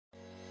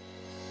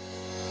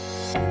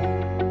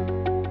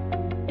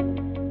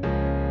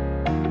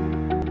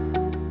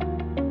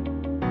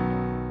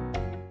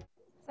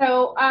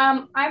So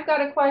I've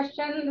got a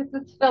question. This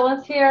is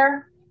Phyllis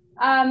here.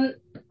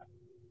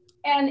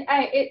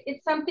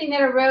 It's something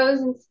that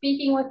arose in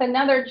speaking with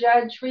another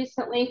judge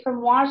recently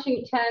from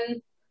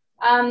Washington.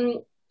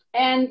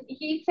 And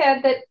he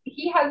said that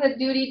he has a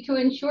duty to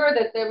ensure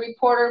that the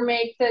reporter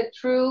makes a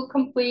true,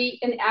 complete,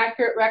 and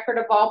accurate record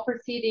of all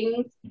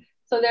proceedings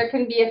so there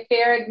can be a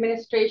fair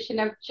administration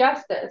of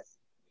justice.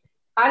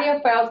 Audio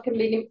files can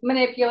be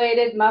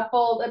manipulated,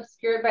 muffled,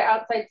 obscured by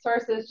outside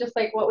sources, just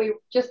like what we've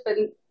just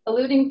been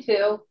alluding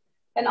to.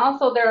 And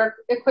also there are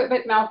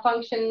equipment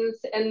malfunctions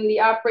and the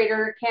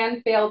operator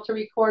can fail to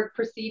record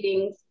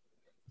proceedings.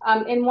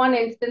 In one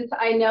instance,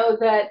 I know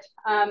that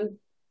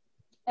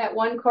at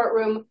one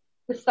courtroom,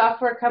 the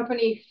software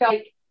company felt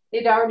like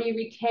they'd already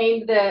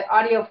retained the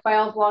audio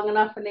files long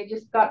enough and they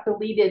just got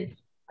deleted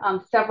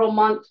several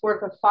months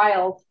worth of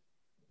files.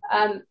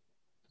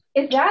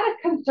 Is that a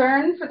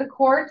concern for the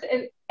courts?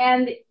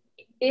 And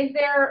is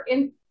there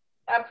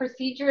a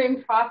procedure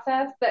in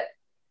process that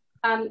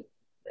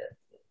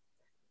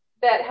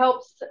that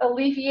helps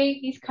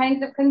alleviate these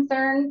kinds of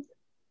concerns?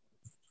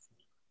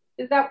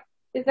 Is that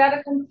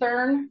a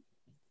concern?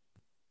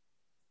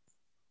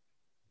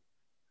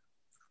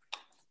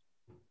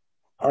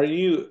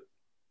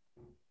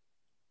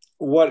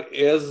 What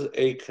is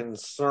a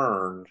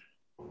concern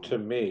to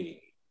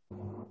me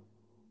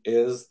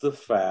is the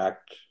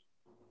fact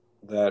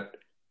that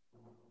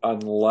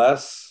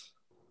unless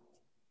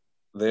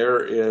there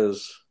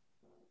is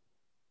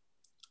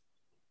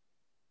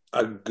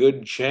a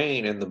good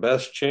chain, and the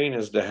best chain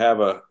is to have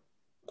a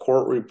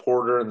court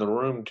reporter in the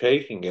room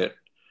taking it,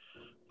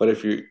 but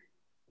if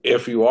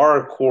you are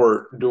a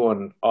court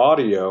doing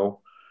audio,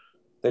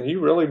 then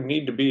you really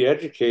need to be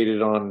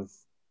educated on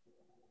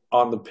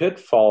the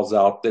pitfalls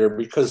out there,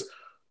 because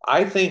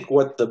I think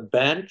what the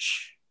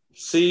bench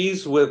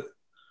sees with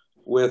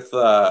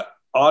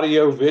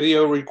audio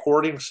video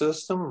recording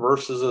system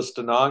versus a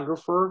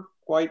stenographer,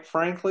 quite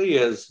frankly,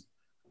 is,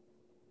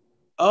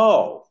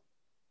 oh,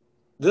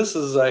 this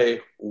is a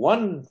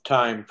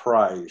one-time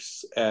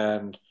price,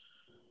 and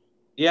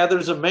yeah,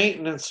 there's a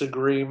maintenance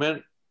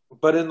agreement,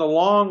 but in the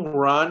long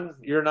run,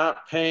 you're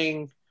not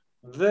paying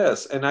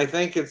this. And I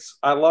think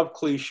I love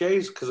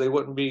cliches because they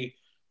wouldn't be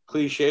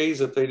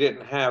cliches if they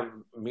didn't have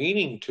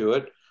meaning to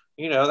it.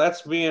 You know,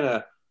 that's being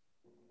a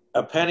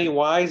penny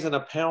wise and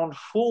a pound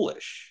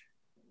foolish.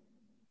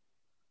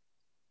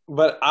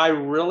 But I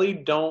really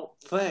don't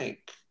think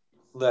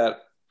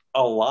that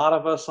a lot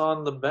of us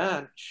on the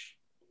bench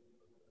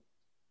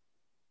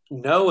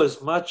know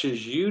as much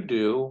as you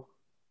do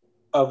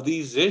of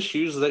these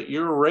issues that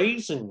you're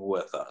raising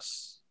with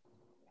us.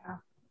 Yeah.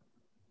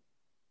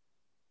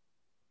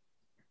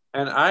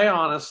 And I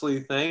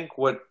honestly think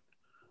what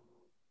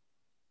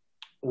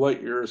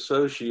your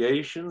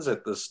associations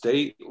at the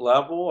state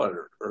level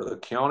or the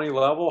county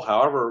level,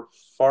 however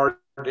far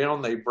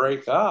down they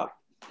break up,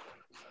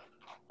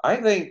 I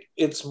think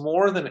it's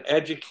more than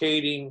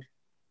educating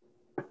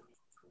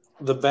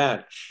the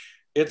bench.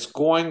 It's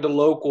going to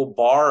local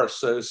bar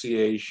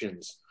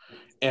associations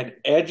and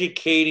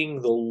educating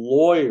the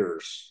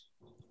lawyers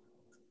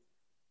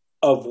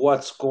of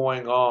what's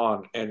going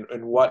on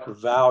and what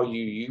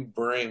value you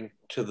bring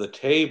to the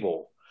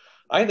table.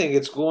 I think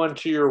it's going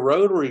to your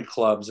Rotary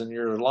clubs and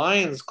your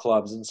Lions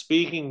clubs and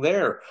speaking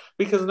there,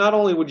 because not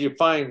only would you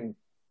find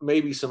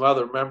maybe some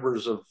other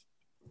members of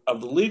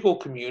the legal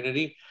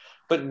community,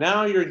 but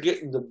now you're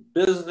getting the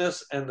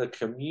business and the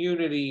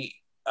community,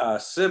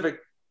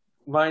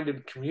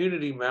 civic-minded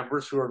community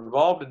members who are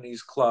involved in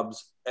these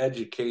clubs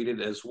educated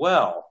as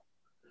well.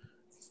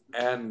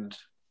 And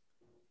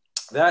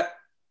that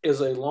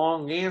is a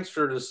long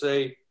answer to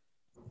say,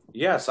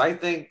 yes, I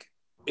think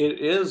it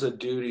is a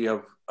duty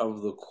of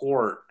the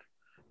court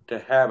to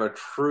have a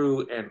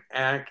true and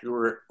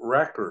accurate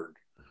record,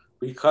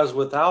 because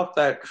without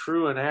that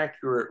true and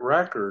accurate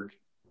record,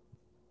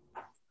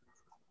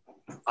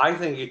 I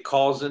think it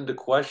calls into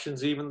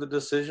questions even the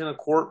decision a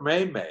court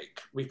may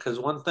make, because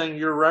one thing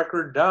your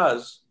record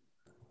does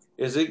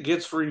is it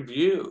gets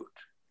reviewed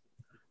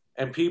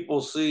and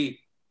people see,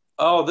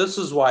 oh, this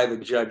is why the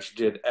judge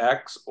did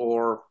X,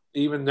 or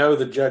even though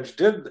the judge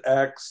did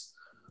X,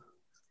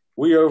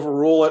 we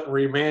overrule it and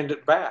remand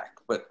it back.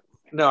 But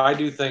no, I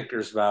do think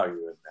there's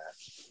value in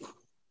that.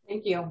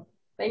 Thank you.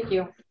 Thank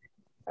you.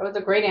 That was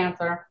a great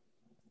answer.